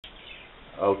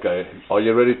Okay. Are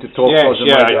you ready to talk? Yes,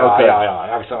 Okay.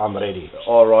 I'm ready.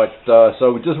 All right.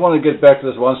 So we just want to get back to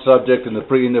this one subject in the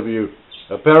pre-interview.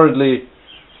 Apparently,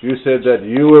 you said that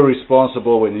you were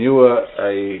responsible when you were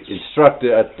a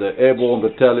instructor at the Airborne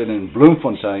Battalion in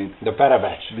Bloemfontein. The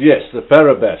Parabats. Yes, the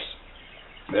Parabats.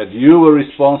 That you were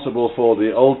responsible for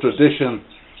the old tradition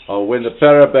of when the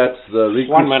Parabats, the recruits...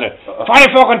 1 minute. Van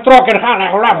die fucking truck and gaan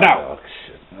like rap now.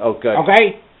 Okay.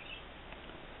 Okay?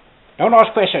 Don't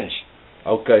ask questions.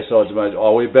 Okay, Sergeant Major.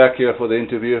 Are we back here for the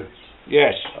interview?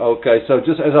 Yes. Okay, so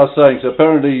just as I was saying, so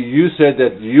apparently you said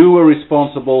that you were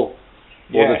responsible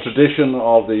for the tradition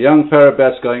of the young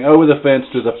Parabats going over the fence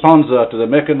to the Panzer, to the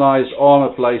mechanized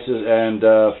armor places and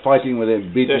fighting with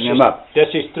them, beating them up. This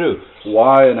is true.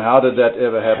 Why and how did that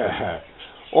ever happen?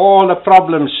 All the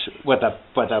problems with the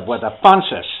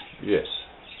Panzers. Yes.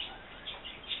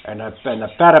 And the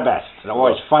Parabats, they're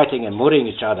always fighting and murdering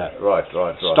each other. Right.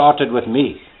 Started with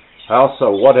me. How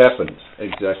so? What happened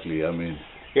exactly? I mean,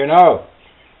 you know,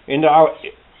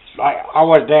 I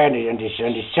was there in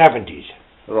the 70s.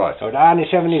 Right. So daar in die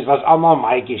 70s was allemaal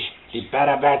maatjies. Die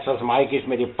Parabats was maatjies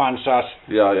met die Panzers.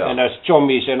 Yeah. And there's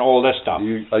chommies and all this stuff.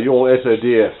 Are you all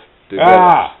SADF?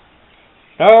 Ja.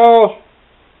 No.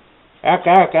 Ek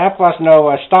was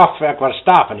nou staff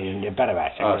in die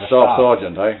Parabats. Staff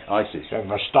sergeant, eh? I see. Ek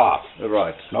was staff.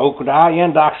 Right. Nou, daar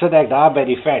een dag sit ek daar by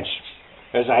die fence.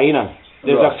 There's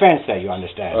a fence there, you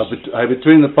understand.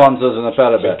 Between the Panzers and the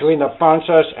Parabats. Between the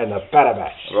Panzers and the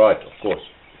Parabats. Right, of course.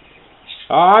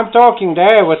 I'm talking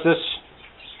there with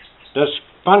this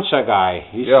Panzer guy.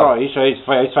 He's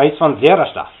van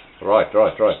Weerstad. Right.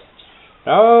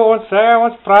 Nou,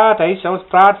 ons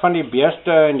praat van die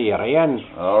beeste en die reën.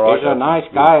 He's a nice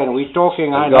guy and we're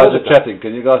talking. You guys are chatting.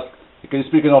 Can you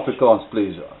speak in Afrikaans,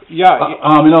 please? Yeah.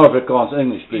 I mean, Afrikaans,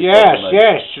 English, please.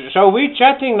 Yes. So we're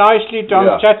chatting nicely.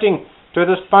 I'm chatting to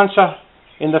this Panzer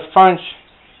in the front.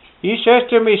 He says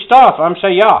to me, staff. I'm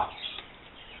saying, yeah.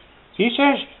 He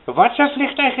says, wat se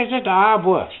vliegtuig is dit daar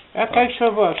bo? Ek kyk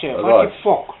so bo, ek sê, wat die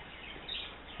fok?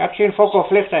 Ek sien fok of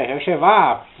vliegtuig. Ek sê,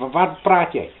 waar? Wat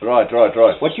praat jy? Right.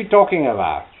 What you talking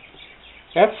about?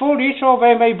 Ek voel hier so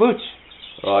by my boots.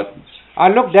 Right. I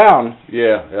look down.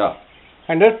 Yeah.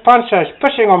 And this Panzer is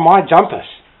pissing on my jumpers.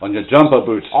 On your jumper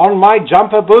boots? On my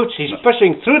jumper boots. He's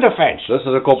pissing through the fence. This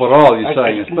is a corporal you're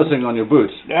saying. He's pissing on your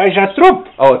boots. He's a troop.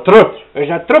 Oh, a troop. He's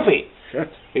a troopie. Shit.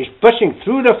 He's pushing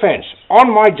through the fence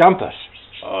on my jumpers.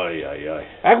 Ay.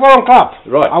 Ek wil hom klap.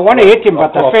 Right. I want to hit him,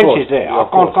 but the fence is there. I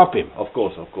can't klap him. Of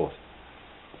course.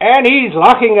 And he's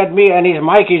laughing at me, and his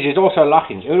mic is also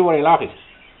laughing. Everybody laughing.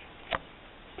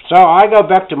 So I go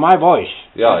back to my boys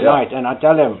at night, and I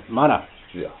tell them, manne,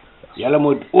 julle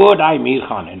moet oor daai muur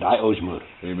gaan en daai ousmuur.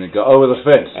 You mean go over the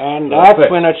fence? And that's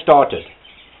when it started.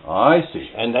 I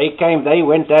see. And they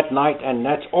went that night, and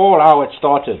that's all how it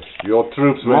started. Your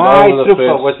troops went over the fence. My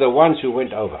trooper was the ones who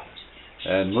went over.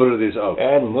 And murdered these oaks.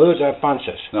 And murdered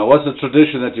Panzers. Now, what's the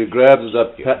tradition that you grab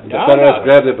the Parabats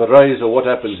grab the berets, or what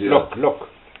happens here? Look,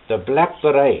 the black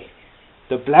beret,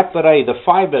 the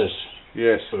fibers.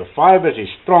 Yes. The fibers is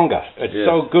stronger. It's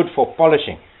so good for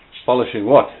polishing. Polishing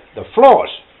what? The floors.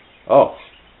 Oh.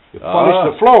 You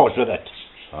polish the floors with it.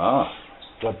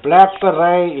 The black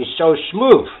beret is so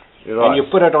smooth. And you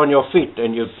put it on your feet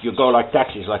and you go like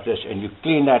taxis like this and you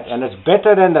clean that, and it's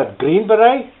better than the green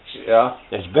beret. Yeah.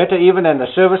 It's better even than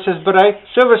the services beret.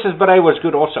 Services beret was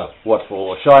good also. What,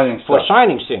 for shining stuff? For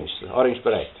shining things, the orange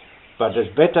beret. But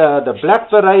it's better, the black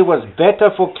beret was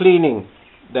better for cleaning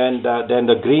than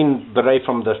the green beret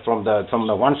from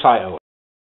the one side